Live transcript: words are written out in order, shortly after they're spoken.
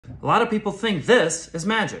A lot of people think this is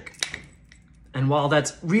magic. And while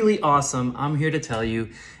that's really awesome, I'm here to tell you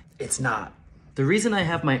it's not. The reason I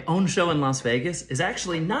have my own show in Las Vegas is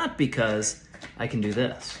actually not because I can do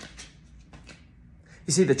this.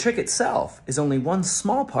 You see, the trick itself is only one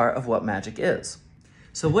small part of what magic is.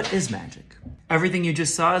 So what is magic? Everything you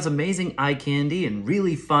just saw is amazing eye candy and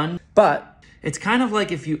really fun, but it's kind of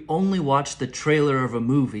like if you only watched the trailer of a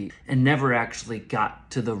movie and never actually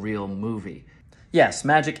got to the real movie. Yes,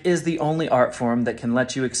 magic is the only art form that can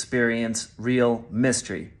let you experience real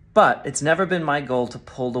mystery, but it's never been my goal to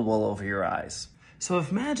pull the wool over your eyes. So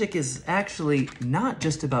if magic is actually not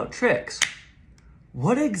just about tricks,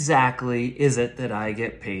 what exactly is it that I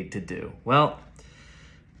get paid to do? Well,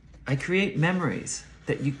 I create memories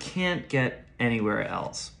that you can't get anywhere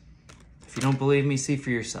else. If you don't believe me, see for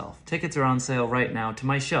yourself. Tickets are on sale right now to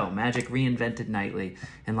my show, Magic Reinvented Nightly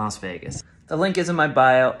in Las Vegas. The link is in my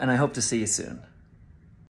bio, and I hope to see you soon.